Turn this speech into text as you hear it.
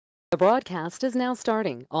The broadcast is now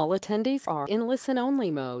starting. All attendees are in listen-only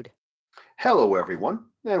mode. Hello, everyone,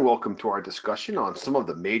 and welcome to our discussion on some of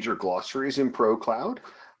the major glossaries in ProCloud.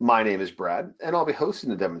 My name is Brad, and I'll be hosting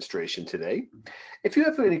the demonstration today. If you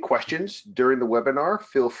have any questions during the webinar,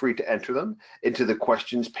 feel free to enter them into the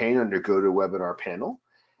questions pane under GoToWebinar panel.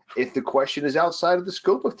 If the question is outside of the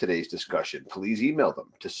scope of today's discussion, please email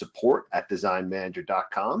them to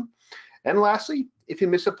support@designmanager.com. And lastly, if you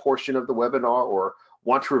miss a portion of the webinar or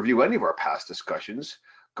want to review any of our past discussions,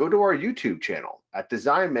 go to our YouTube channel at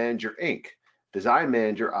Design Manager Inc., Design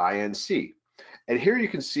Manager INC. And here you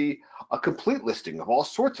can see a complete listing of all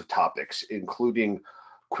sorts of topics, including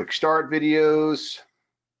quick start videos,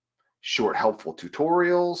 short helpful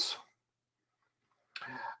tutorials,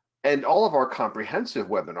 and all of our comprehensive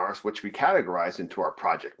webinars, which we categorize into our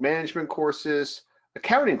project management courses,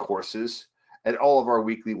 accounting courses, and all of our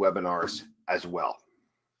weekly webinars as well.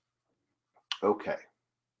 Okay.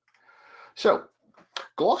 So,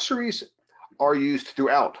 glossaries are used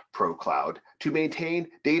throughout ProCloud to maintain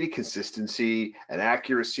data consistency and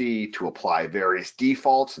accuracy, to apply various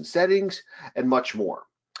defaults and settings, and much more.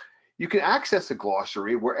 You can access a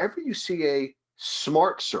glossary wherever you see a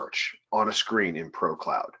smart search on a screen in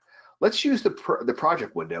ProCloud. Let's use the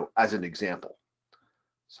project window as an example.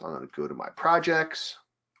 So I'm going to go to my projects.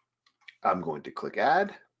 I'm going to click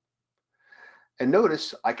Add. And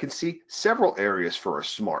notice I can see several areas for a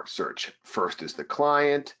smart search. First is the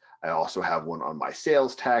client. I also have one on my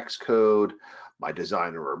sales tax code, my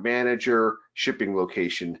designer or manager, shipping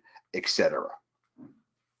location, etc.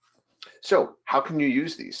 So how can you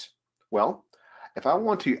use these? Well, if I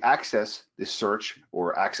want to access this search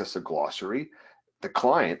or access a glossary, the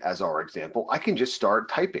client as our example, I can just start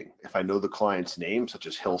typing. If I know the client's name, such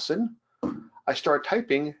as Hilson, I start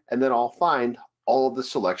typing and then I'll find all of the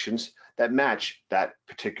selections that match that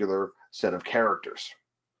particular set of characters.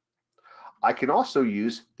 I can also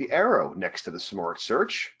use the arrow next to the smart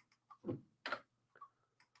search,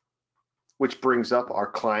 which brings up our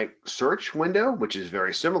client search window, which is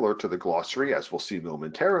very similar to the glossary, as we'll see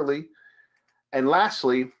momentarily. And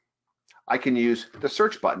lastly, I can use the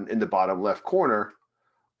search button in the bottom left corner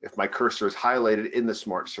if my cursor is highlighted in the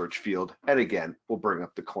smart search field, and again, we'll bring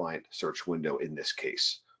up the client search window in this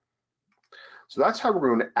case. So that's how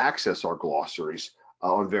we're going to access our glossaries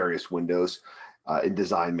on various windows in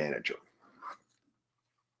Design Manager.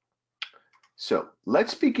 So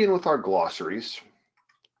let's begin with our glossaries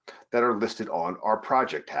that are listed on our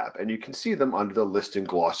project tab, and you can see them under the Lists and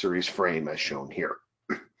Glossaries frame as shown here.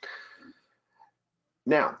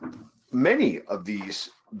 Now, many of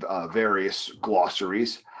these various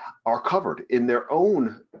glossaries are covered in their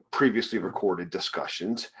own previously recorded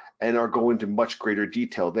discussions and are going into much greater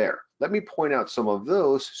detail there. Let me point out some of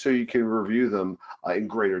those so you can review them in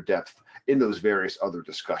greater depth in those various other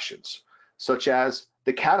discussions, such as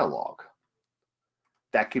the catalog.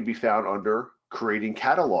 That can be found under creating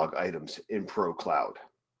catalog items in ProCloud.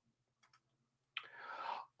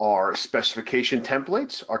 Our specification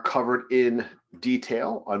templates are covered in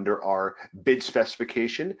detail under our bid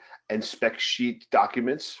specification and spec sheet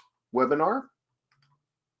documents webinar.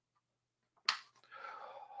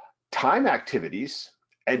 Time activities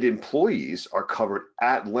and employees are covered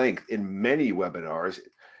at length in many webinars,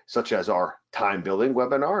 such as our time billing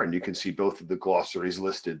webinar, and you can see both of the glossaries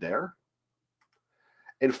listed there.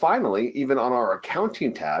 And finally, even on our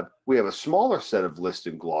accounting tab, we have a smaller set of lists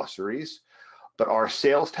and glossaries, but our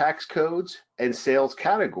sales tax codes and sales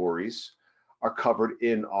categories are covered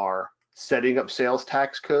in our setting up sales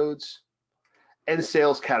tax codes and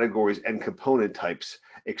sales categories and component types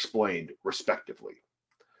explained respectively.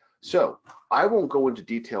 So I won't go into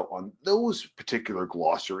detail on those particular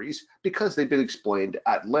glossaries because they've been explained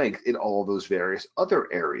at length in all of those various other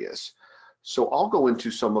areas. So I'll go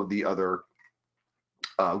into some of the other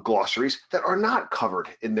glossaries that are not covered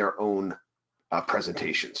in their own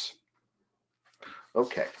presentations.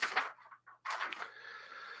 Okay.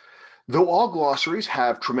 Though all glossaries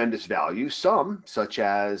have tremendous value, some, such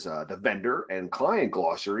as the vendor and client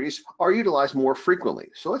glossaries, are utilized more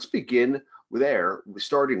frequently. So let's begin there,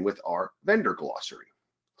 starting with our vendor glossary.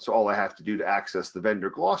 So all I have to do to access the vendor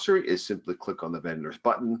glossary is simply click on the vendors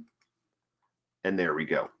button, and there we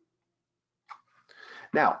go.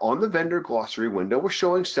 Now, on the vendor glossary window, we're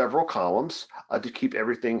showing several columns to keep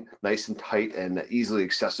everything nice and tight and easily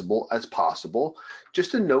accessible as possible.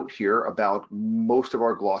 Just a note here about most of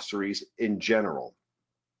our glossaries in general.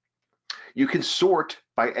 You can sort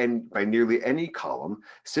by nearly any column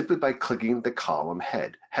simply by clicking the column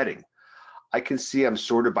heading. I can see I'm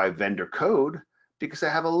sorted by vendor code because I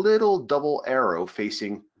have a little double arrow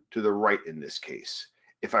facing to the right in this case.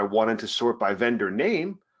 If I wanted to sort by vendor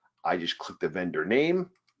name, I just click the vendor name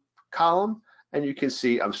column, and you can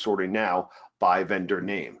see I'm sorting now by vendor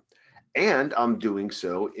name. And I'm doing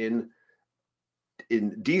so in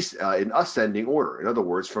ascending order, in other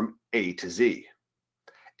words, from A to Z.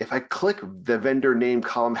 If I click the vendor name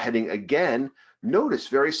column heading again, notice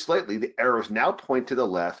very slightly the arrows now point to the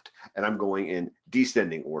left, and I'm going in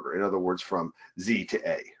descending order, in other words, from Z to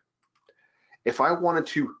A. If I wanted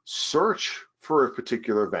to search for a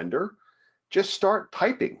particular vendor, just start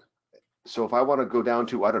typing. So if I want to go down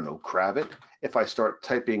to, I don't know, Cravat, if I start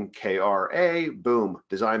typing KRA, boom,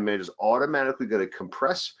 Design Manager is automatically going to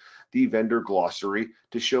compress the vendor glossary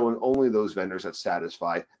to showing only those vendors that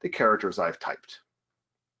satisfy the characters I've typed.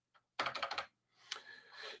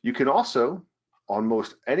 You can also, on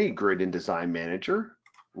most any grid in Design Manager,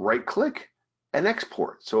 right-click and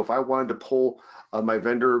export. So if I wanted to pull my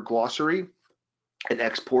vendor glossary and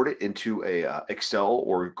export it into a Excel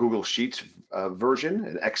or Google Sheets version,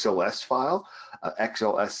 an XLS file,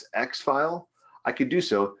 XLSX file, I could do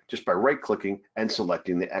so just by right-clicking and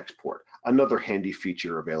selecting the export. Another handy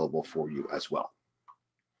feature available for you as well.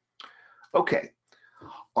 Okay,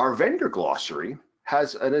 our vendor glossary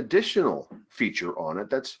has an additional feature on it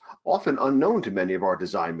that's often unknown to many of our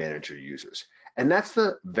Design Manager users, and that's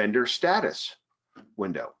the vendor status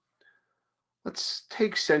window. Let's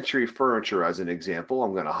take Century Furniture as an example.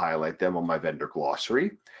 I'm going to highlight them on my vendor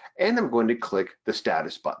glossary, and I'm going to click the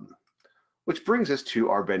status button, which brings us to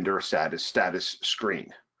our vendor status screen.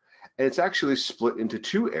 And it's actually split into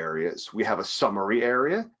two areas. We have a summary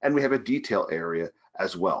area and we have a detail area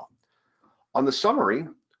as well. On the summary,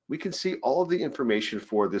 we can see all of the information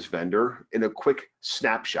for this vendor in a quick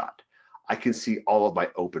snapshot. I can see all of my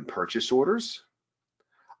open purchase orders.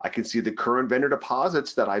 I can see the current vendor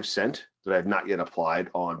deposits that I've sent that I've not yet applied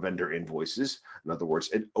on vendor invoices. In other words,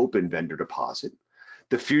 an open vendor deposit.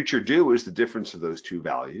 The future due is the difference of those two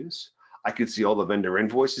values. I can see all the vendor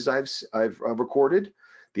invoices I've recorded,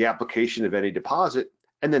 the application of any deposit,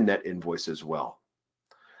 and the net invoice as well.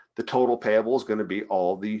 The total payable is going to be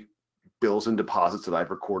all the bills and deposits that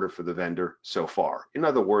I've recorded for the vendor so far. In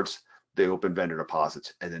other words, the open vendor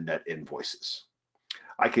deposits and the net invoices.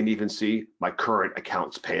 I can even see my current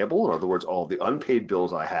accounts payable, in other words, all the unpaid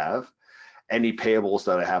bills I have, any payables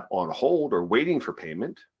that I have on hold or waiting for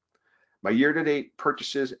payment, my year-to-date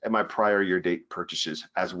purchases, and my prior year-date purchases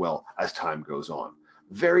as well as time goes on.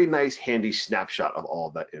 Very nice, handy snapshot of all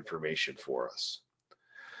of that information for us.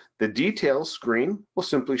 The details screen will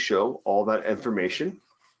simply show all that information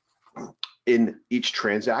in each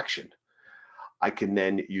transaction. I can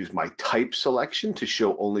then use my type selection to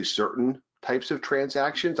show only certain types of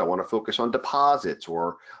transactions. I want to focus on deposits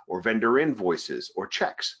or vendor invoices or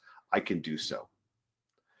checks. I can do so.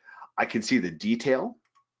 I can see the detail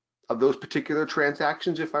of those particular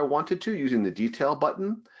transactions if I wanted to using the detail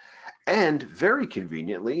button. And very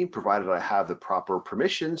conveniently, provided I have the proper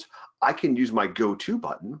permissions, I can use my go-to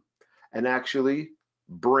button and actually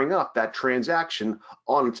bring up that transaction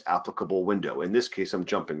on its applicable window. In this case, I'm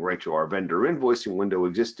jumping right to our vendor invoicing window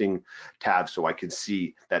existing tab so I can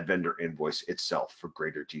see that vendor invoice itself for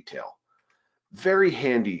greater detail. Very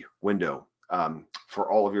handy window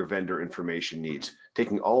for all of your vendor information needs,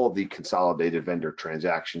 taking all of the consolidated vendor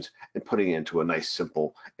transactions and putting it into a nice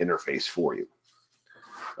simple interface for you.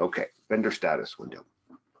 Okay, vendor status window.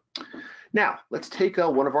 Now, let's take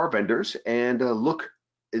one of our vendors and look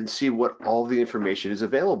and see what all the information is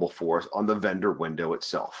available for us on the vendor window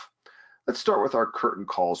itself. Let's start with our curtain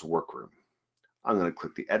calls workroom. I'm going to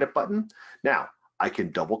click the edit button. Now, I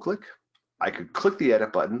can double click, I could click the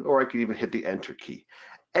edit button, or I could even hit the enter key.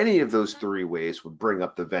 Any of those three ways would bring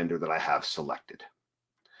up the vendor that I have selected.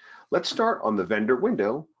 Let's start on the vendor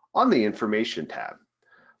window on the information tab.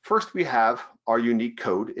 First, we have our unique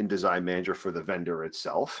code in Design Manager for the vendor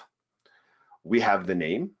itself. We have the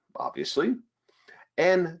name, obviously,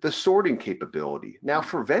 and the sorting capability. Now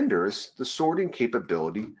for vendors, the sorting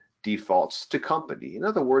capability defaults to company. In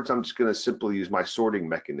other words, I'm just going to simply use my sorting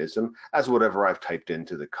mechanism as whatever I've typed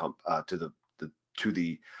into the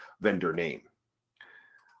vendor name.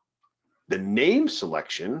 The name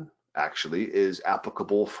selection actually is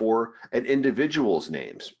applicable for an individual's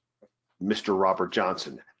names, Mr. Robert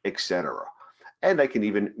Johnson, etc. And I can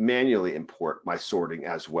even manually import my sorting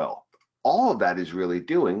as well. All of that is really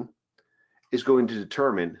doing is going to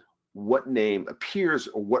determine what name appears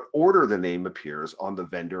or what order the name appears on the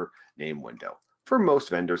vendor name window. For most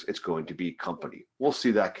vendors, it's going to be company. We'll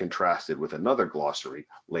see that contrasted with another glossary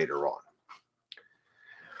later on.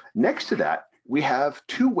 Next to that, we have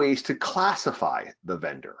two ways to classify the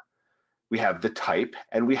vendor. We have the type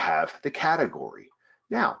and we have the category.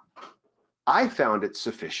 Now, I found it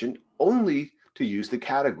sufficient only to use the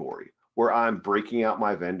category, where I'm breaking out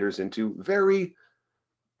my vendors into very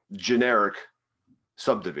generic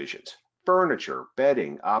subdivisions: furniture,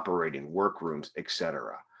 bedding, operating, workrooms,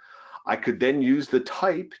 etc. I could then use the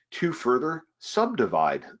type to further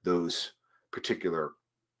subdivide those particular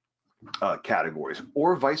categories,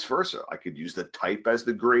 or vice versa. I could use the type as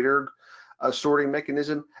the greater sorting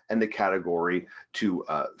mechanism and the category to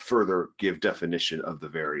further give definition of the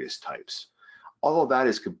various types. All of that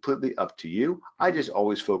is completely up to you. I just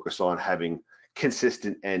always focus on having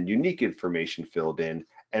consistent and unique information filled in.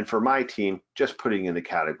 And for my team, just putting in the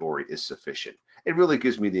category is sufficient. It really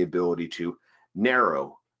gives me the ability to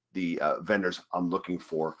narrow the vendors I'm looking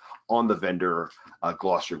for on the vendor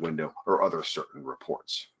glossary window or other certain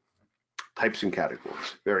reports. Types and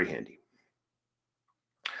categories, very handy.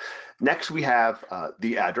 Next, we have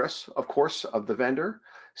the address, of course, of the vendor,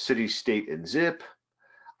 city, state, and zip.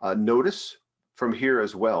 Notice from here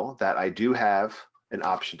as well that I do have an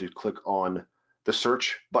option to click on the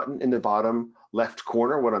search button in the bottom left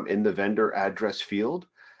corner when I'm in the vendor address field.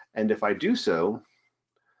 And if I do so,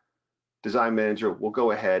 Design Manager will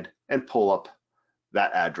go ahead and pull up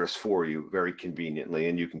that address for you very conveniently,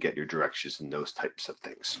 and you can get your directions and those types of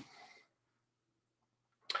things.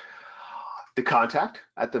 The contact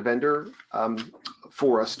at the vendor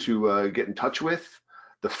for us to get in touch with,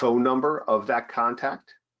 the phone number of that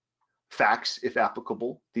contact, fax if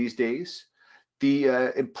applicable these days, the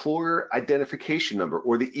employer identification number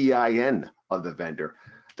or the EIN of the vendor.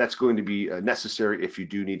 That's going to be necessary if you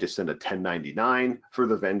do need to send a 1099 for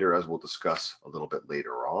the vendor, as we'll discuss a little bit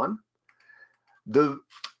later on.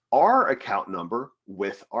 Our account number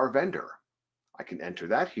with our vendor. I can enter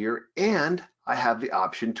that here, and I have the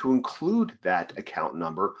option to include that account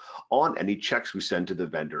number on any checks we send to the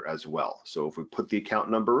vendor as well. So if we put the account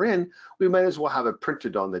number in, we might as well have it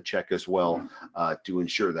printed on the check as well to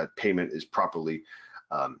ensure that payment is properly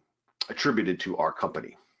attributed to our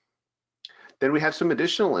company. Then we have some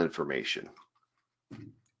additional information.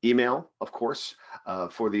 Email, of course,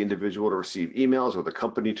 for the individual to receive emails or the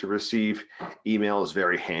company to receive email is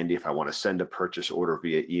very handy if I want to send a purchase order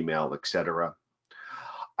via email, etc.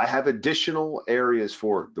 I have additional areas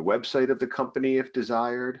for the website of the company if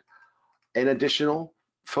desired, and additional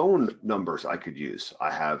phone numbers I could use.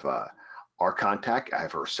 I have our contact, I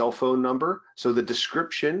have her cell phone number, so the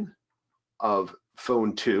description of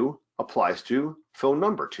phone 2 applies to phone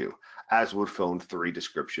number 2, as would phone 3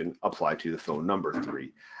 description apply to the phone number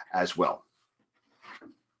 3 as well.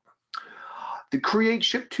 The Create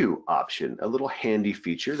Ship To option, a little handy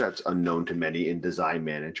feature that's unknown to many in Design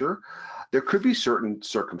Manager. There could be certain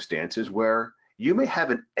circumstances where you may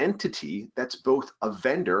have an entity that's both a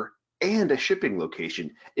vendor and a shipping location.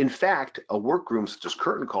 In fact, a workroom such as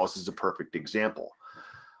Curtain Calls is a perfect example.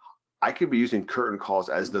 I could be using Curtain Calls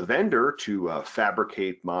as the vendor to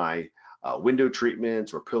fabricate my window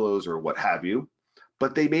treatments or pillows or what have you,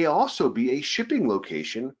 but they may also be a shipping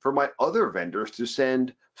location for my other vendors to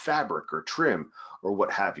send fabric or trim or what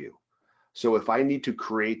have you. So if I need to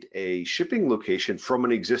create a shipping location from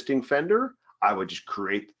an existing vendor, I would just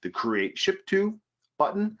create the Create Ship To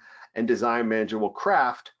button, and Design Manager will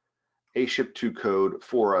craft a Ship To code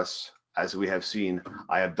for us, as we have seen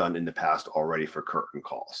I have done in the past already for Curtain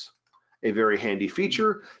Calls. A very handy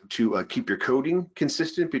feature to keep your coding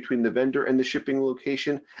consistent between the vendor and the shipping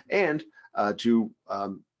location, and to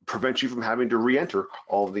prevent you from having to re-enter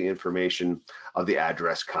all of the information of the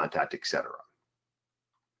address, contact, etc.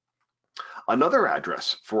 Another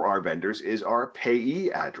address for our vendors is our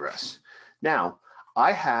payee address. Now,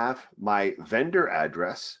 I have my vendor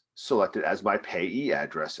address selected as my payee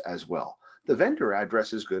address as well. The vendor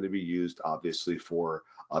address is going to be used obviously for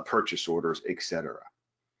purchase orders, etc.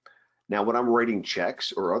 Now, when I'm writing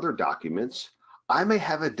checks or other documents, I may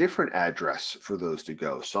have a different address for those to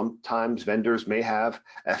go. Sometimes vendors may have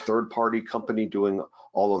a third-party company doing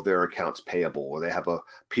all of their accounts payable, or they have a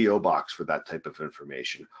PO box for that type of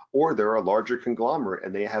information, or they're a larger conglomerate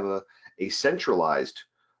and they have a centralized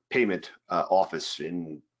payment office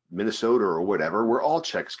in Minnesota or whatever, where all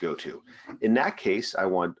checks go to. In that case, I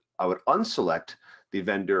would unselect the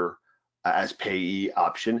vendor as payee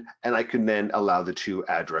option, and I can then allow the two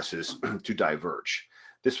addresses to diverge.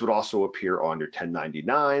 This would also appear on your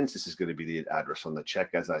 1099s. This is going to be the address on the check,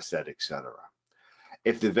 as I said, etc.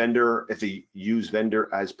 If the use vendor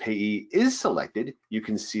as payee is selected, you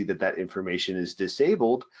can see that that information is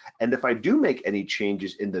disabled. And if I do make any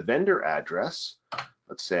changes in the vendor address,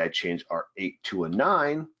 let's say I change our 8 to a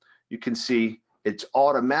 9, you can see it's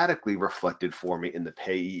automatically reflected for me in the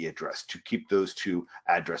payee address to keep those two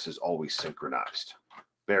addresses always synchronized.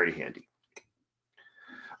 Very handy.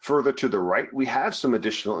 Further to the right, we have some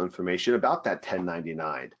additional information about that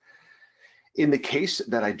 1099. In the case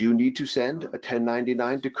that I do need to send a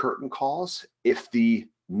 1099 to Curtain Calls, if the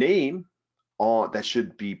name that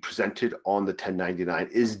should be presented on the 1099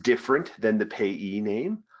 is different than the payee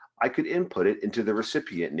name, I could input it into the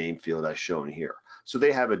recipient name field as shown here. So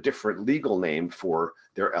they have a different legal name for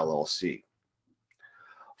their LLC.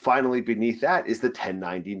 Finally, beneath that is the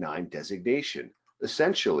 1099 designation.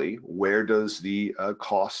 Essentially, where does the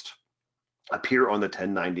cost appear on the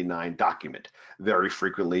 1099 document? Very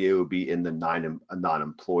frequently, it would be in the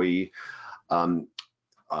non-employee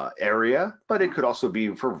area, but it could also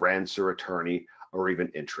be for rents or attorney or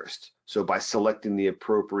even interest. So by selecting the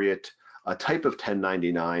appropriate type of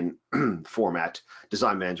 1099 format,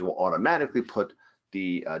 Design Manager will automatically put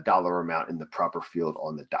the dollar amount in the proper field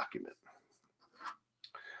on the document.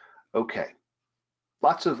 Okay,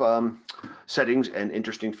 lots of settings and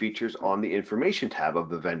interesting features on the Information tab of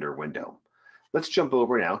the vendor window. Let's jump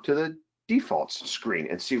over now to the defaults screen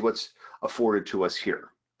and see what's afforded to us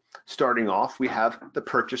here. Starting off, we have the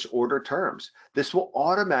purchase order terms. This will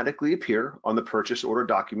automatically appear on the purchase order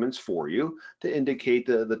documents for you to indicate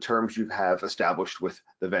the terms you have established with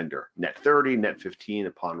the vendor, net 30, net 15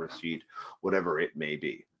 upon receipt, whatever it may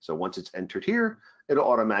be. So once it's entered here, it'll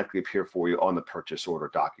automatically appear for you on the purchase order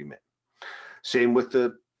document. Same with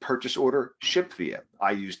the purchase order ship via.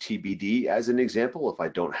 I use TBD as an example if I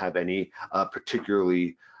don't have any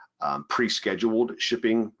particularly pre-scheduled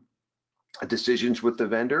shipping decisions with the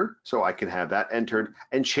vendor, so I can have that entered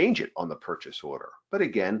and change it on the purchase order. But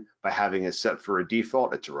again, by having it set for a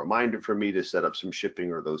default, it's a reminder for me to set up some shipping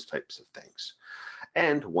or those types of things.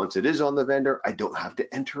 And once it is on the vendor, I don't have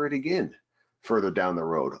to enter it again further down the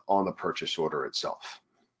road on the purchase order itself.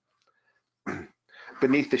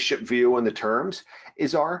 Beneath the ship view and the terms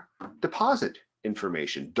is our deposit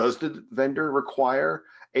information. Does the vendor require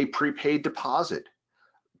a prepaid deposit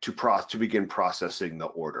to begin processing the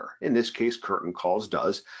order? In this case, Curtain Calls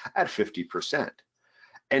does at 50%.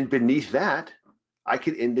 And beneath that, I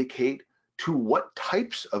can indicate to what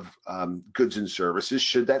types of goods and services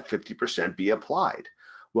should that 50% be applied.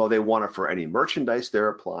 Well, they want it for any merchandise they're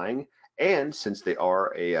applying, and since they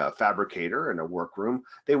are a fabricator in a workroom,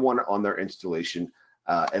 they want it on their installation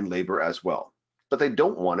and labor as well. But they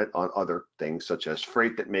don't want it on other things such as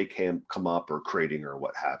freight that may come up or crating or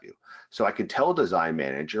what have you. So I can tell Design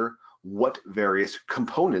Manager what various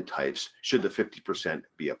component types should the 50%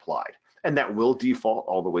 be applied. And that will default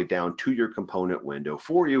all the way down to your component window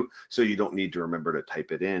for you, so you don't need to remember to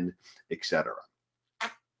type it in, etc.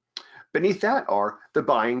 Beneath that are the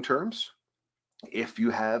buying terms. If you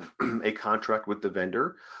have a contract with the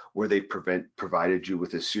vendor where they provided you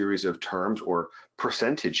with a series of terms or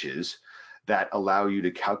percentages that allow you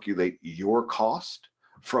to calculate your cost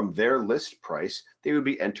from their list price, they would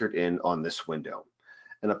be entered in on this window.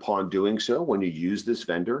 And upon doing so, when you use this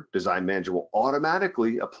vendor, Design Manager will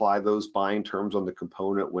automatically apply those buying terms on the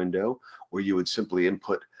component window, where you would simply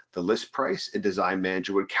input the list price and Design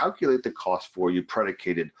Manager would calculate the cost for you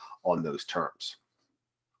predicated on those terms.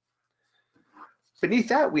 Beneath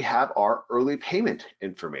that, we have our early payment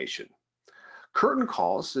information. Curtain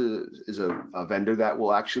Calls is a vendor that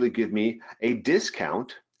will actually give me a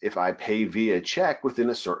discount if I pay via check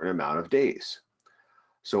within a certain amount of days.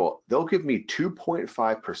 So they'll give me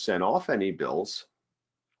 2.5% off any bills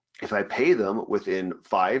if I pay them within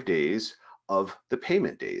 5 days of the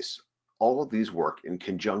payment days. All of these work in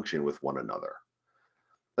conjunction with one another.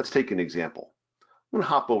 Let's take an example. I'm going to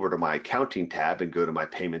hop over to my accounting tab and go to my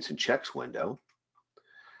payments and checks window.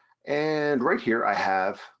 And right here, I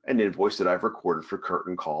have an invoice that I've recorded for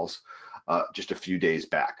Curtain Calls just a few days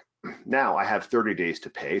back. Now I have 30 days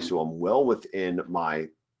to pay, so I'm well within my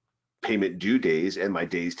payment due days and my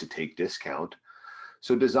days to take discount.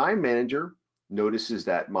 So Design Manager notices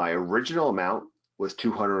that my original amount was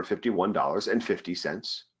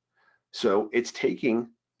 $251.50. So it's taking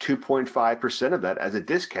 2.5% of that as a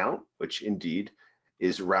discount, which indeed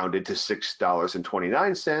is rounded to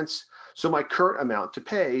 $6.29. So my current amount to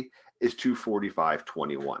pay is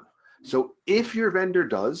 $245.21. So if your vendor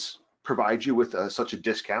does provide you with such a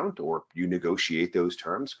discount, or you negotiate those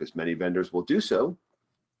terms, because many vendors will do so,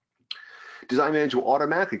 Design Manager will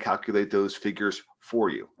automatically calculate those figures for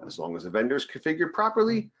you. As long as the vendor is configured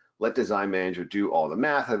properly, let Design Manager do all the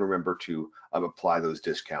math and remember to apply those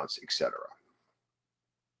discounts, etc.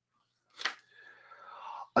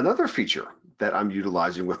 Another feature that I'm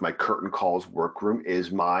utilizing with my Curtain Calls workroom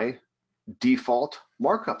is my default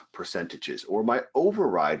markup percentages, or my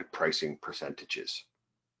override pricing percentages.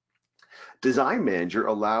 Design Manager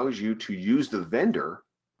allows you to use the vendor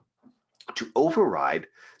to override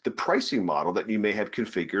the pricing model that you may have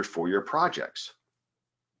configured for your projects.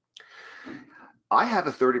 I have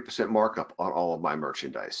a 30% markup on all of my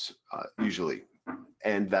merchandise, usually,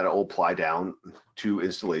 and that'll apply down to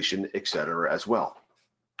installation, etc. as well.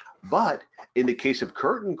 But in the case of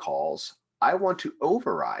curtain calls, I want to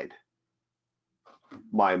override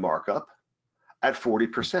my markup at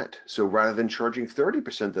 40%. So rather than charging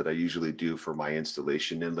 30% that I usually do for my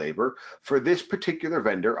installation and labor, for this particular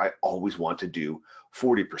vendor, I always want to do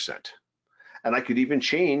 40%. And I could even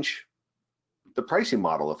change the pricing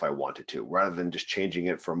model if I wanted to. Rather than just changing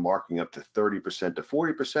it from marking up to 30% to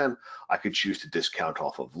 40%, I could choose to discount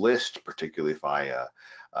off of list, particularly if I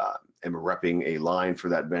am repping a line for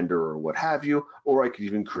that vendor or what have you, or I could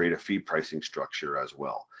even create a fee pricing structure as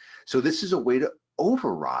well. So this is a way to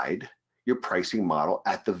override your pricing model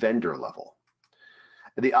at the vendor level.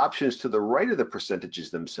 And the options to the right of the percentages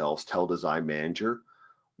themselves tell Design Manager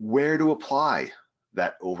where to apply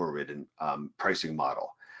that overridden pricing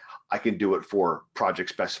model. I can do it for project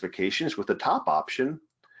specifications with the top option,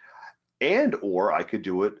 and or I could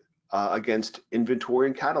do it against inventory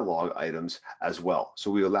and catalog items as well. So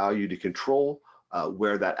we allow you to control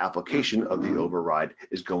where that application of the override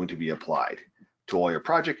is going to be applied to all your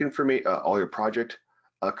project information, all your project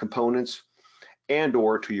components, and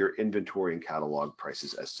or to your inventory and catalog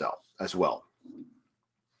prices as well.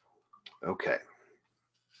 Okay.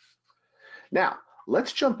 Now,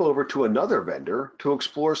 let's jump over to another vendor to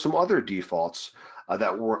explore some other defaults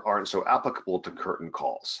that aren't so applicable to curtain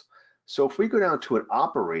calls. So if we go down to an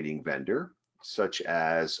operating vendor, such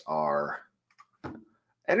as our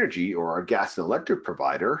energy or our gas and electric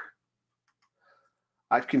provider,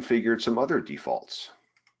 I've configured some other defaults.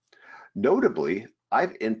 Notably,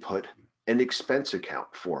 I've input an expense account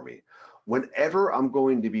for me. Whenever I'm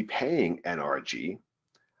going to be paying NRG,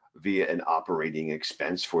 via an operating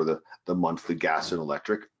expense for the monthly gas and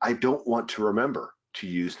electric, I don't want to remember to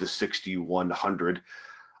use the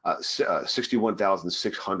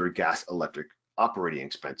 61,600 gas electric operating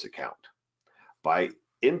expense account. By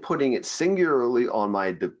inputting it singularly on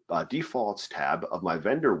my defaults tab of my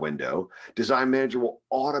vendor window, Design Manager will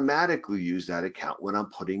automatically use that account when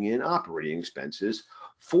I'm putting in operating expenses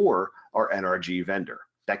for our NRG vendor.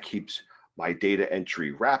 That keeps my data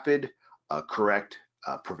entry rapid, correct,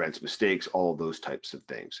 prevents mistakes, all of those types of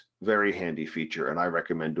things. Very handy feature, and I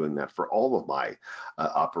recommend doing that for all of my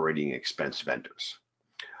operating expense vendors.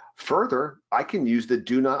 Further, I can use the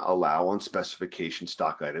do not allow on specification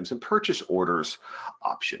stock items and purchase orders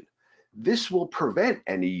option. This will prevent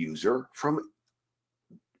any user from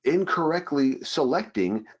incorrectly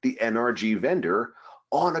selecting the NRG vendor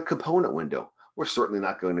on a component window. We're certainly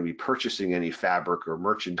not going to be purchasing any fabric or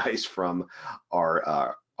merchandise from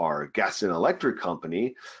our gas and electric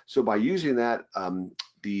company. So by using that,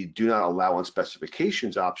 the do not allow on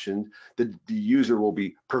specifications option, the user will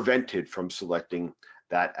be prevented from selecting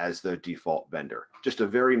that as the default vendor. Just a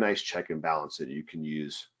very nice check and balance that you can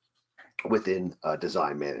use within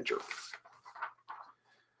Design Manager.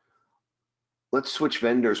 Let's switch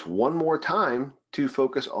vendors one more time to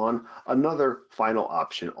focus on another final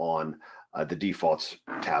option on the defaults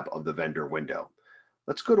tab of the vendor window.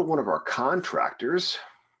 Let's go to one of our contractors,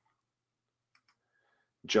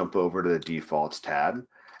 jump over to the defaults tab,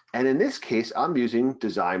 and in this case, I'm using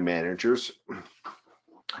Design Manager's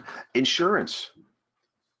insurance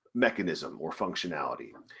mechanism or functionality.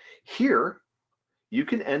 Here, you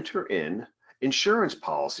can enter in insurance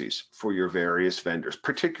policies for your various vendors,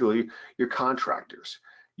 particularly your contractors.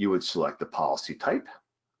 You would select the policy type,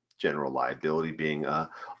 general liability being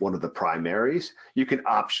one of the primaries. You can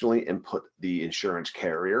optionally input the insurance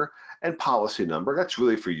carrier and policy number. That's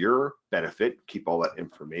really for your benefit. Keep all that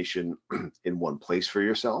information in one place for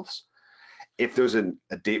yourselves. If there's a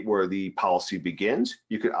date where the policy begins,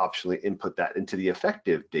 you could optionally input that into the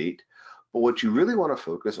effective date. But what you really want to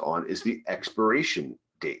focus on is the expiration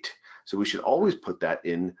date. So we should always put that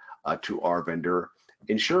in to our vendor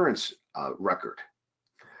insurance record,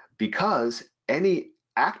 because any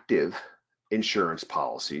active insurance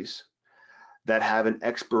policies that have an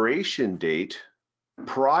expiration date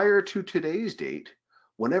prior to today's date,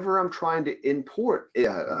 whenever I'm trying to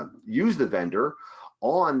use the vendor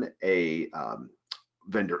on a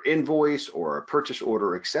vendor invoice or a purchase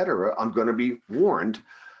order, etc., I'm going to be warned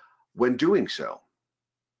when doing so.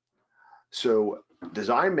 So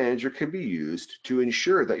Design Manager can be used to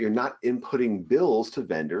ensure that you're not inputting bills to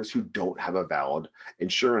vendors who don't have a valid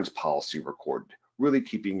insurance policy recorded, really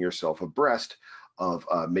keeping yourself abreast of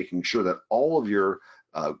making sure that all of your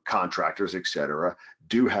contractors, etc.,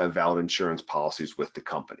 do have valid insurance policies with the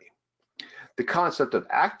company. The concept of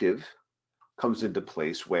active comes into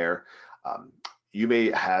place where You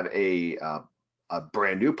may have a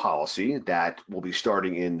brand new policy that will be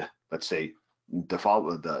starting in, let's say,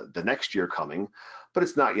 the next year coming, but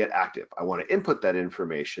it's not yet active. I want to input that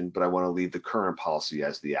information, but I want to leave the current policy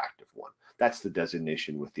as the active one. That's the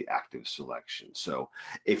designation with the active selection. So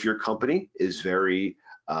if your company is very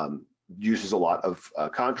uses a lot of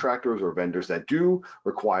contractors or vendors that do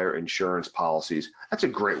require insurance policies, that's a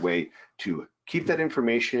great way to keep that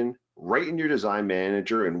information right in your design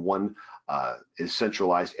manager in one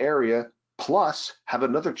centralized area, plus have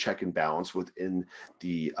another check and balance within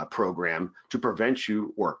the program to prevent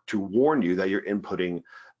you or to warn you that you're inputting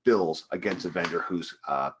bills against a vendor whose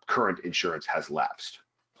current insurance has lapsed.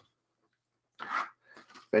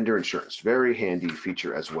 Vendor insurance, very handy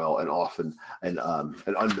feature as well, and often an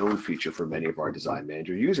unknown feature for many of our design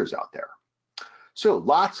manager users out there. So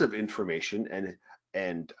lots of information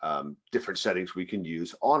and different settings we can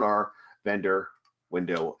use on our vendor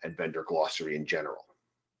window and vendor glossary in general.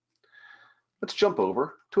 Let's jump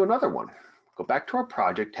over to another one. Go back to our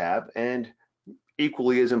project tab, and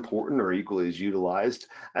equally as important or equally as utilized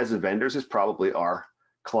as the vendors is probably our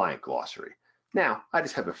client glossary. Now, I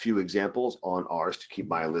just have a few examples on ours to keep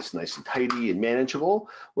my list nice and tidy and manageable,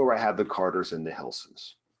 where I have the Carters and the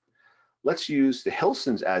Hilsons. Let's use the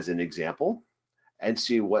Hilsons as an example and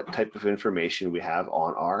see what type of information we have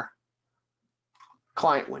on our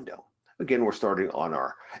client window. Again, we're starting on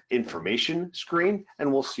our information screen, and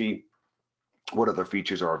we'll see what other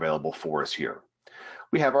features are available for us here.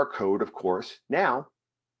 We have our code, of course. Now,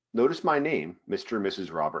 notice my name, Mr. and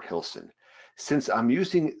Mrs. Robert Hilson. Since I'm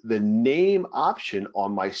using the name option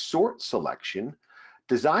on my sort selection,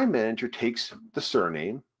 Design Manager takes the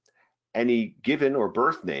surname, any given or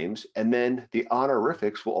birth names, and then the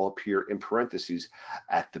honorifics will all appear in parentheses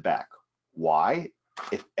at the back. Why?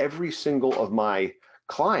 If every single of my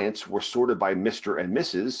clients were sorted by Mr. and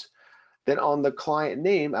Mrs., then on the client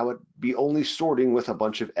name, I would be only sorting with a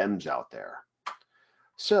bunch of M's out there.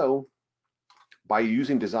 So by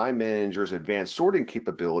using Design Manager's advanced sorting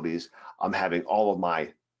capabilities, I'm having all of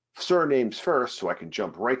my surnames first, so I can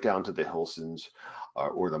jump right down to the Hilsons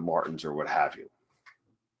or the Martins or what have you.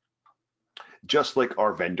 Just like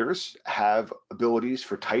our vendors have abilities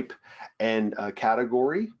for type and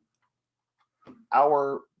category,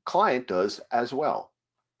 our client does as well.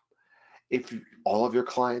 If all of your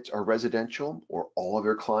clients are residential or all of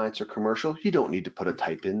your clients are commercial, you don't need to put a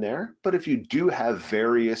type in there. But if you do have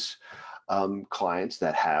various clients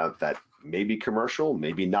that may be commercial,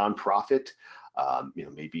 maybe nonprofit,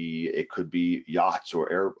 maybe it could be yachts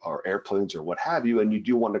or airplanes or what have you, and you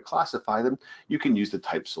do want to classify them, you can use the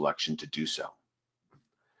type selection to do so.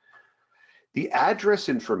 The address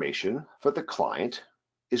information for the client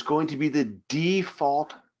is going to be the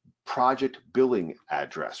default project billing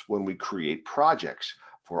address when we create projects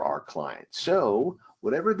for our clients. So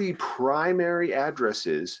whatever the primary address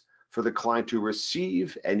is for the client to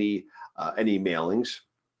receive any mailings,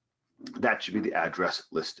 that should be the address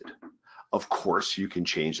listed. Of course, you can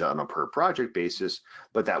change that on a per project basis,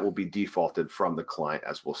 but that will be defaulted from the client,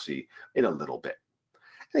 as we'll see in a little bit.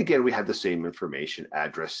 And again, we have the same information: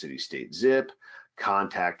 address, city, state, zip,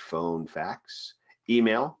 contact, phone, fax,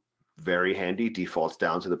 email. Very handy, defaults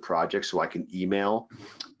down to the project, so I can email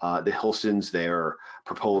the Hilsons their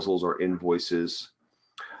proposals or invoices.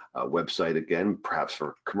 Website, again, perhaps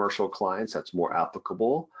for commercial clients, that's more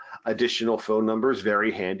applicable. Additional phone numbers,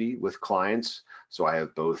 very handy with clients. So I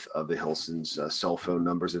have both of the Hilsons' cell phone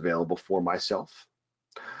numbers available for myself.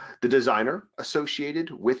 The designer associated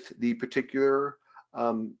with the particular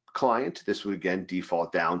client, this would again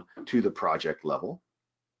default down to the project level.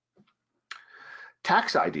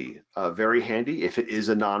 Tax ID, very handy. If it is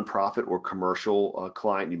a nonprofit or commercial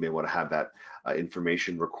client, you may want to have that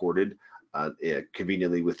information recorded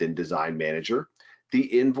conveniently within Design Manager. The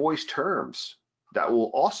invoice terms, that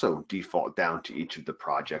will also default down to each of the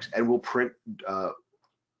projects and will print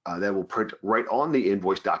right on the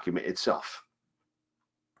invoice document itself.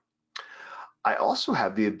 I also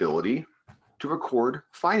have the ability to record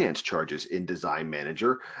finance charges in Design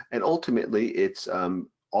Manager, and ultimately it's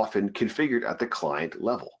often configured at the client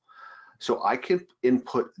level. So I can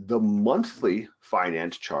input the monthly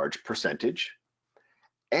finance charge percentage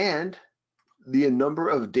and the number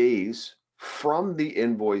of days from the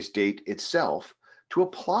invoice date itself to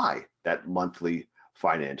apply that monthly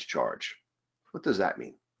finance charge. What does that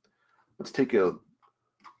mean? Let's take an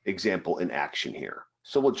example in action here.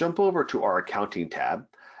 So we'll jump over to our accounting tab,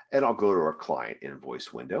 and I'll go to our client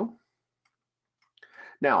invoice window.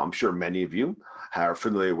 Now, I'm sure many of you are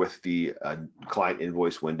familiar with the client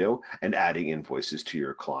invoice window and adding invoices to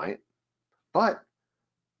your client, but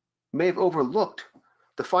may have overlooked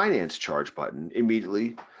the finance charge button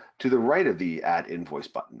immediately to the right of the Add Invoice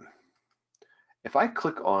button. If I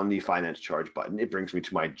click on the finance charge button, it brings me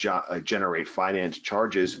to my Generate Finance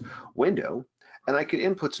Charges window, and I can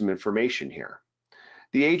input some information here.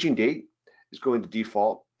 The aging date is going to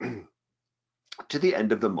default to the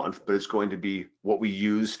end of the month, but it's going to be what we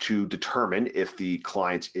use to determine if the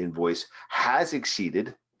client's invoice has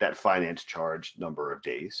exceeded that finance charge number of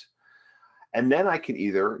days. And then I can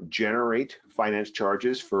either generate finance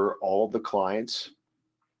charges for all of the clients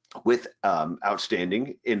with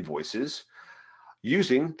outstanding invoices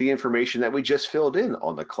using the information that we just filled in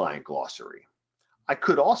on the client glossary. I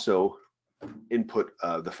could also input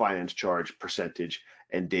the finance charge percentage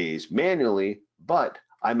and days manually, but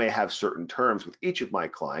I may have certain terms with each of my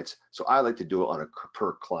clients, so I like to do it on a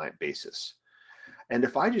per client basis. And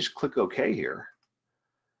if I just click OK here,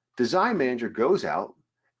 Design Manager goes out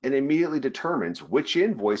and immediately determines which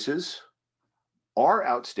invoices are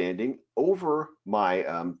outstanding over my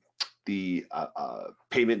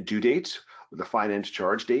payment due dates, or the finance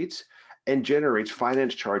charge dates, and generates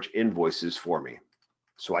finance charge invoices for me.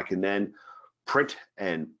 So I can then print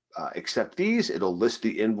and accept these. It'll list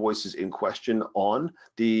the invoices in question on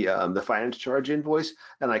the finance charge invoice,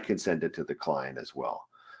 and I can send it to the client as well.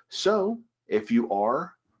 So if you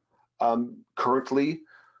are currently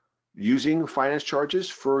using finance charges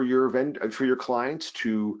for your clients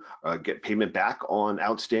to get payment back on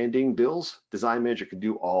outstanding bills, Design Manager can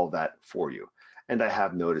do all of that for you. And I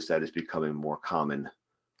have noticed that is becoming more common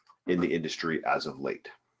in the industry as of late.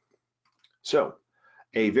 So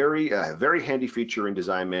a very handy feature in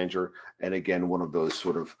Design Manager, and again, one of those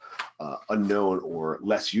sort of unknown or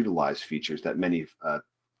less utilized features that many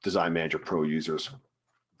Design Manager Pro users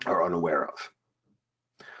are unaware of.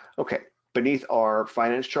 Okay. Beneath our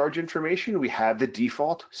finance charge information, we have the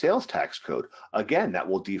default sales tax code. Again, that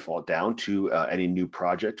will default down to any new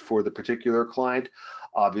project for the particular client.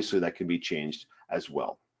 Obviously, that can be changed as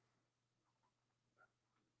well.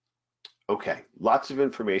 Okay, lots of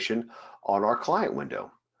information on our client window.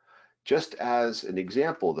 Just as an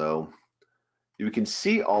example, though, you can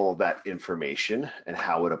see all of that information and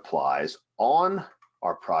how it applies on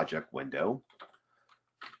our project window.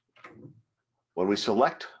 When we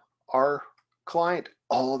select our client,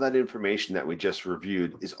 all of that information that we just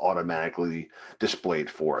reviewed is automatically displayed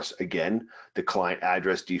for us. Again, the client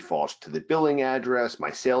address defaults to the billing address.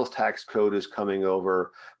 My sales tax code is coming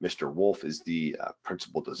over. Mr. Wolf is the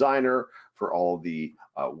principal designer for all the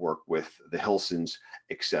work with the Hilsons,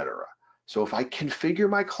 etc. So if I configure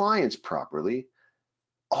my clients properly,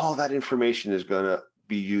 all that information is going to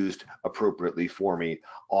be used appropriately for me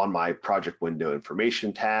on my project window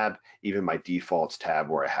information tab, even my defaults tab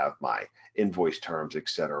where I have my invoice terms,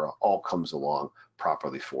 etc. all comes along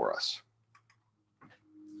properly for us.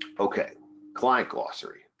 Okay, client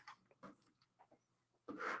glossary.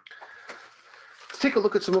 Let's take a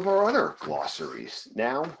look at some of our other glossaries.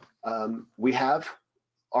 Now we have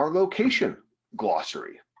our location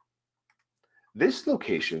glossary. This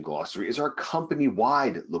location glossary is our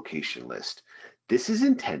company-wide location list. This is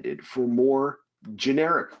intended for more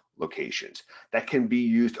generic locations that can be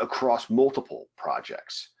used across multiple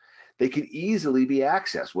projects. They can easily be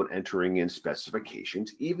accessed when entering in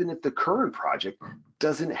specifications, even if the current project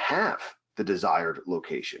doesn't have the desired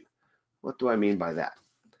location. What do I mean by that?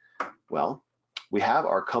 Well, we have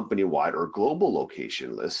our company-wide or global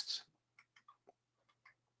location lists.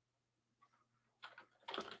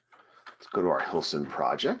 Let's go to our Hilson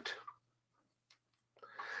project.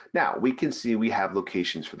 Now we can see we have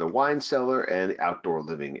locations for the wine cellar and outdoor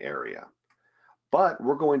living area. But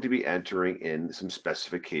we're going to be entering in some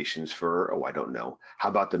specifications for, oh, I don't know, how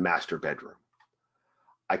about the master bedroom?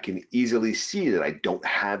 I can easily see that I don't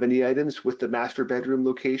have any items with the master bedroom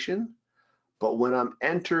location, but when I'm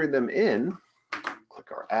entering them in,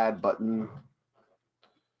 click our add button,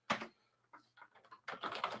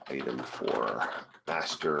 item for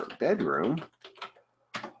master bedroom.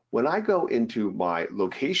 When I go into my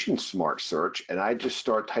location smart search and I just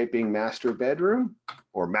start typing master bedroom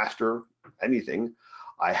or master anything,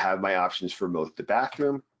 I have my options for both the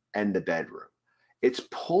bathroom and the bedroom. It's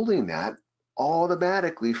pulling that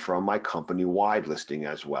automatically from my company-wide listing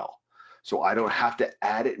as well. So I don't have to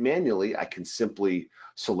add it manually. I can simply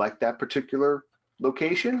select that particular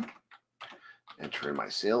location, enter in my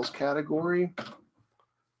sales category,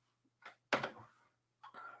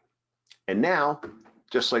 and now,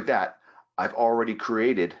 just like that, I've already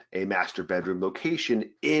created a master bedroom location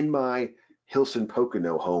in my Hilson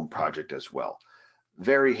Pocono home project as well.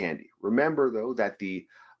 Very handy. Remember though that the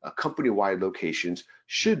company-wide locations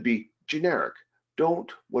should be generic.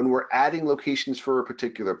 Don't, when we're adding locations for a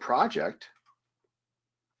particular project,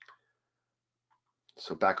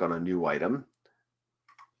 So back on a new item,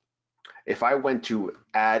 if I went to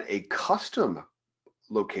add a custom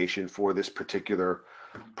location for this particular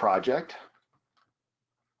project,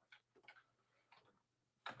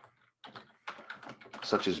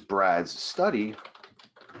 such as Brad's study,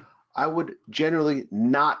 I would generally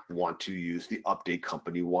not want to use the update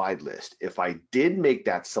company-wide list. If I did make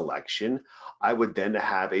that selection, I would then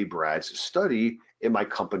have a Brad's study in my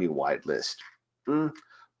company-wide list.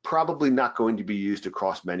 Probably not going to be used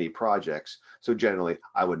across many projects, so generally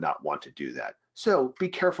I would not want to do that. So be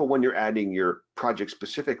careful when you're adding your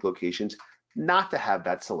project-specific locations not to have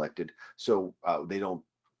that selected so they don't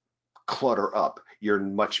clutter up your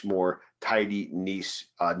much more tidy, nice,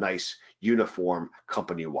 uniform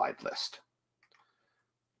company-wide list.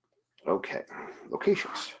 Okay,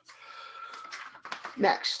 locations.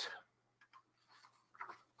 Next,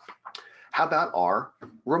 how about our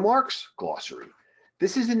remarks glossary?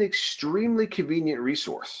 This is an extremely convenient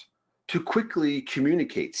resource to quickly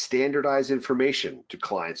communicate standardized information to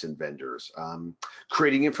clients and vendors,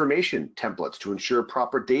 creating information templates to ensure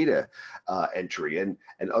proper data entry and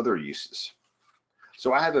other uses.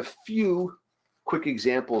 So I have a few quick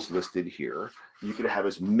examples listed here. You can have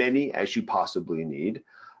as many as you possibly need,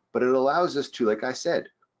 but it allows us to, like I said,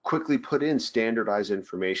 quickly put in standardized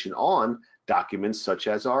information on documents such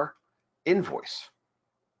as our invoice.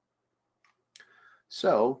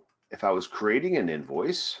 So if I was creating an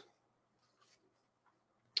invoice,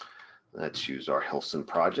 let's use our Hilson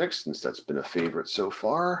project since that's been a favorite so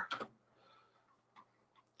far.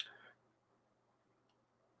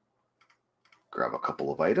 Grab a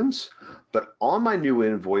couple of items, but on my new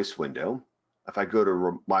invoice window, if I go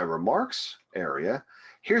to my remarks area,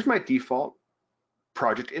 here's my default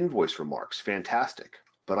project invoice remarks. Fantastic,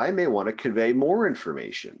 but I may want to convey more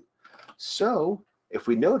information. So if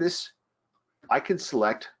we notice, I can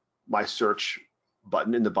select my search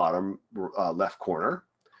button in the bottom left corner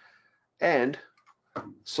and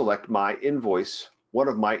select my invoice, one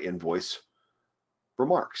of my invoice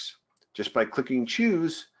remarks. Just by clicking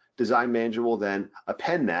choose, Design Manager will then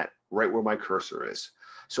append that right where my cursor is.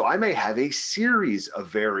 So I may have a series of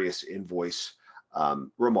various invoice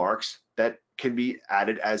remarks that can be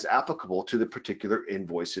added as applicable to the particular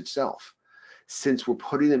invoice itself. Since we're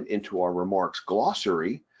putting them into our remarks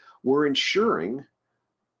glossary, we're ensuring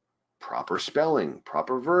proper spelling,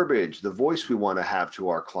 proper verbiage, the voice we want to have to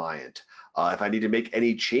our client. If I need to make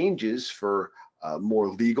any changes for more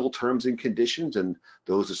legal terms and conditions, and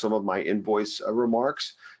those are some of my invoice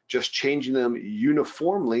remarks, just changing them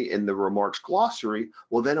uniformly in the remarks glossary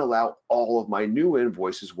will then allow all of my new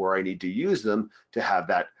invoices where I need to use them to have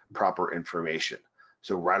that proper information.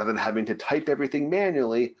 So rather than having to type everything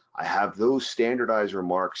manually, I have those standardized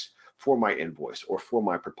remarks for my invoice or for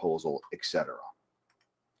my proposal, etc.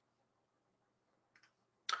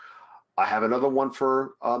 I have another one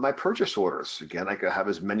for my purchase orders. Again, I could have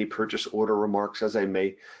as many purchase order remarks as I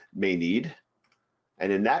may need.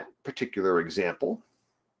 And in that particular example,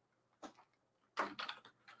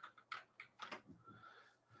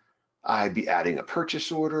 I'd be adding a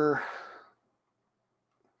purchase order,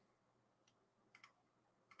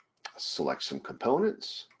 select some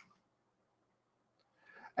components.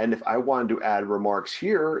 And if I wanted to add remarks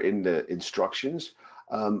here in the instructions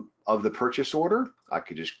of the purchase order, I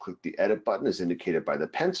could just click the edit button as indicated by the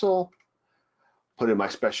pencil, put in my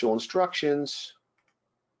special instructions,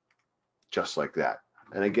 just like that.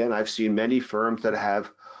 And again, I've seen many firms that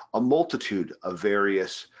have a multitude of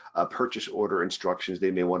various purchase order instructions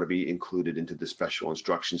they may want to be included into the special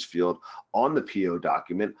instructions field on the PO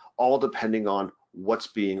document, all depending on what's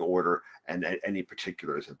being ordered and any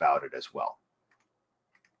particulars about it as well.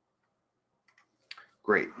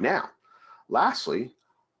 Great. Now, lastly,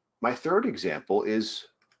 my third example is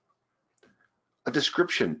a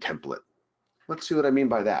description template. Let's see what I mean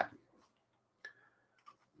by that.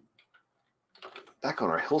 Back on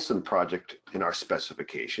our Hilson project in our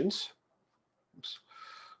specifications. Oops.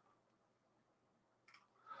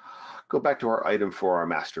 Go back to our item for our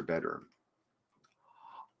master bedroom.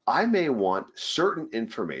 I may want certain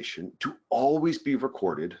information to always be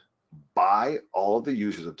recorded by all of the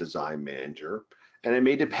users of Design Manager, and it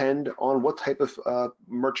may depend on what type of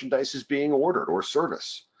merchandise is being ordered or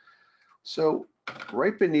service. So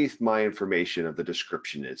right beneath my information of the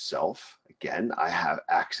description itself, again, I have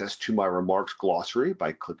access to my remarks glossary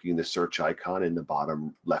by clicking the search icon in the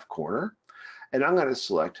bottom left corner, and I'm going to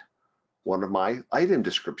select one of my item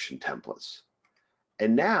description templates.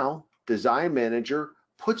 And now Design Manager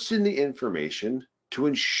puts in the information to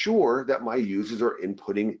ensure that my users are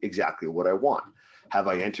inputting exactly what I want. Have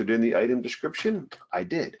I entered in the item description? I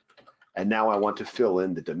did. And now I want to fill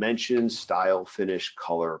in the dimensions, style, finish,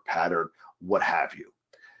 color, pattern, what have you.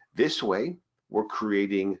 This way, we're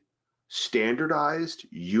creating standardized,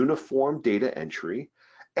 uniform data entry,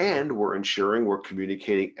 and we're ensuring we're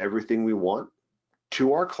communicating everything we want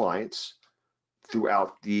to our clients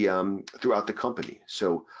throughout the company.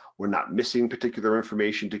 So we're not missing particular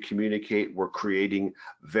information to communicate. We're creating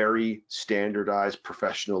very standardized,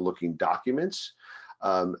 professional-looking documents,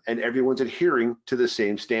 and everyone's adhering to the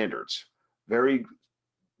same standards. Very,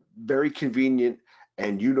 very convenient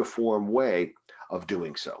and uniform way of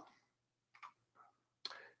doing so.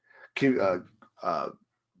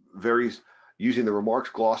 Very using the remarks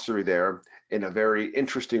glossary there in a very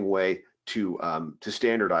interesting way to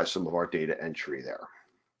standardize some of our data entry there.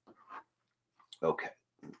 Okay,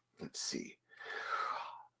 let's see.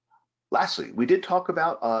 Lastly, we did talk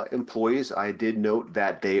about employees. I did note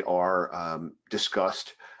that they are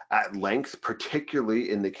discussed at length, particularly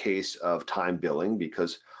in the case of time billing,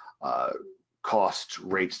 because costs,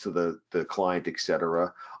 rates to the client, et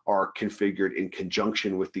cetera, are configured in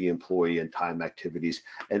conjunction with the employee and time activities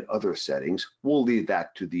and other settings. We'll leave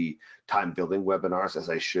that to the time billing webinars as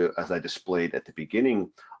I displayed at the beginning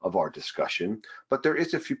of our discussion. But there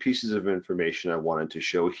is a few pieces of information I wanted to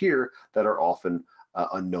show here that are often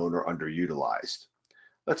unknown or underutilized.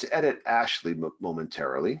 Let's edit Ashley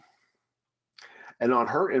momentarily. And on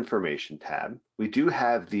her information tab, we do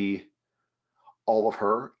have all of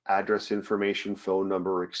her address information, phone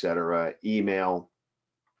number, etc., email,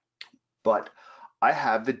 but I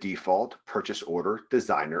have the default purchase order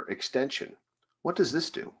designer extension. What does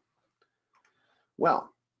this do?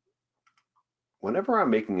 Well, whenever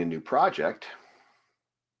I'm making a new project,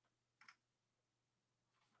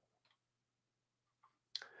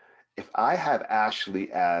 if I have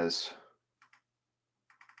Ashley as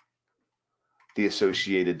the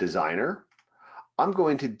associated designer, I'm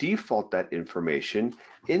going to default that information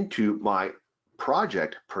into my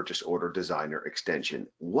project purchase order designer extension.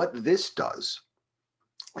 What this does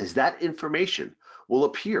is that information will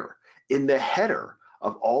appear in the header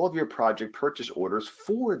of all of your project purchase orders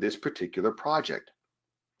for this particular project.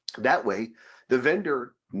 That way, the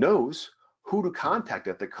vendor knows who to contact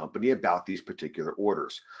at the company about these particular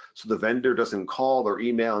orders. So the vendor doesn't call or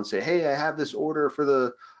email and say, hey, I have this order for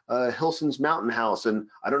the Hilson's Mountain House and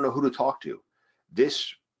I don't know who to talk to.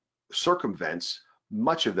 This circumvents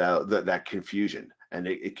much of that confusion, and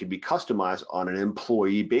it can be customized on an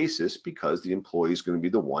employee basis because the employee is going to be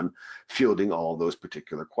the one fielding all those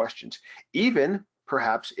particular questions. Even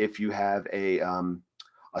perhaps if you have a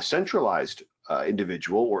centralized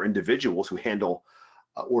individual or individuals who handle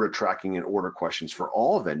order tracking and order questions for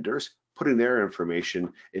all vendors, putting their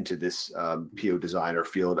information into this PO designer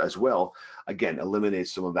field as well, again,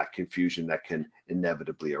 eliminates some of that confusion that can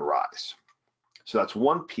inevitably arise. So that's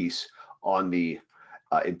one piece on the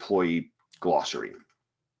employee glossary.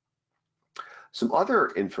 Some other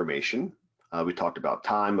information, we talked about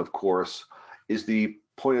time, of course, is the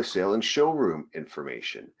point of sale and showroom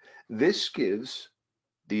information. This gives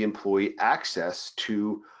the employee access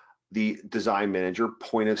to the design manager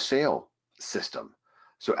point of sale system.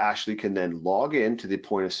 So Ashley can then log into the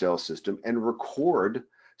point of sale system and record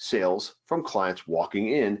sales from clients walking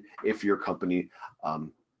in if your company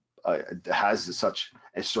has such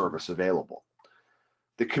a service available.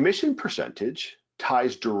 The commission percentage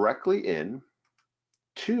ties directly in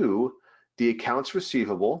to the accounts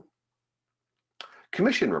receivable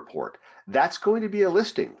commission report. That's going to be a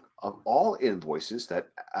listing of all invoices that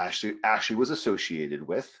Ashley was associated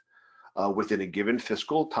with within a given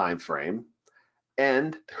fiscal time frame,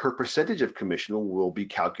 and her percentage of commission will be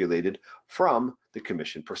calculated from the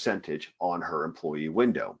commission percentage on her employee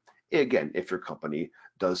window. Again, if your company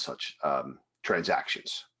does such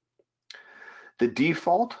transactions. The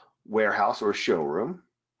default warehouse or showroom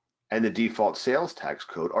and the default sales tax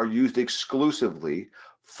code are used exclusively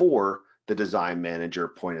for the design manager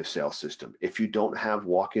point of sale system. If you don't have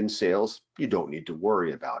walk-in sales, you don't need to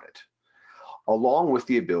worry about it. Along with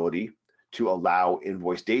the ability to allow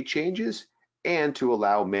invoice date changes and to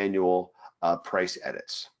allow manual price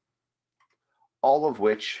edits. All of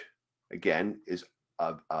which, again, is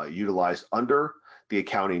utilized under the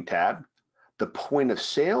accounting tab. The point of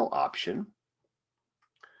sale option,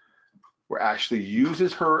 where Ashley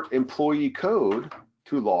uses her employee code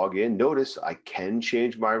to log in. Notice I can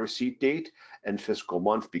change my receipt date and fiscal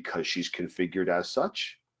month because she's configured as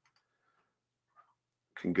such.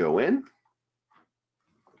 Can go in.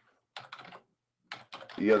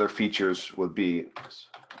 The other features would be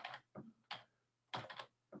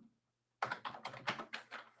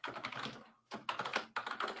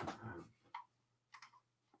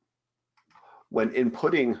when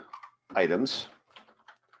inputting items,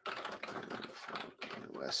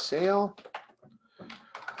 less sale.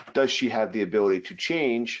 Does she have the ability to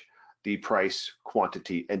change the price,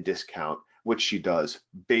 quantity, and discount, which she does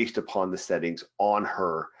based upon the settings on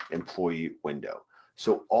her employee window?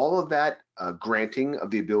 So all of that granting of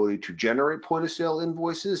the ability to generate point of sale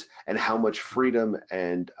invoices and how much freedom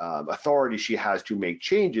and authority she has to make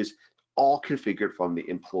changes, all configured from the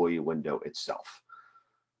employee window itself.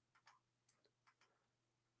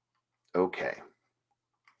 Okay.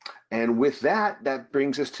 And with that, that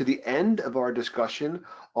brings us to the end of our discussion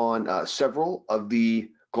on several of the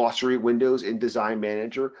glossary windows in Design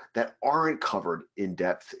Manager that aren't covered in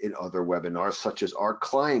depth in other webinars, such as our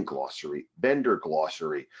client glossary, vendor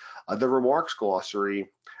glossary, the remarks glossary,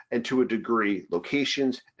 and to a degree,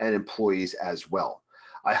 locations and employees as well.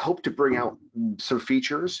 I hope to bring out some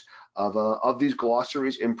features of these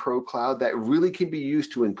glossaries in Pro Cloud that really can be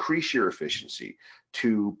used to increase your efficiency,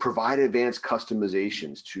 to provide advanced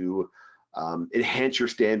customizations, to enhance your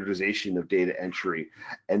standardization of data entry,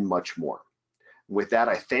 and much more. With that,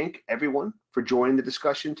 I thank everyone for joining the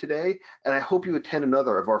discussion today, and I hope you attend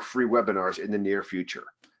another of our free webinars in the near future.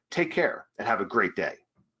 Take care and have a great day.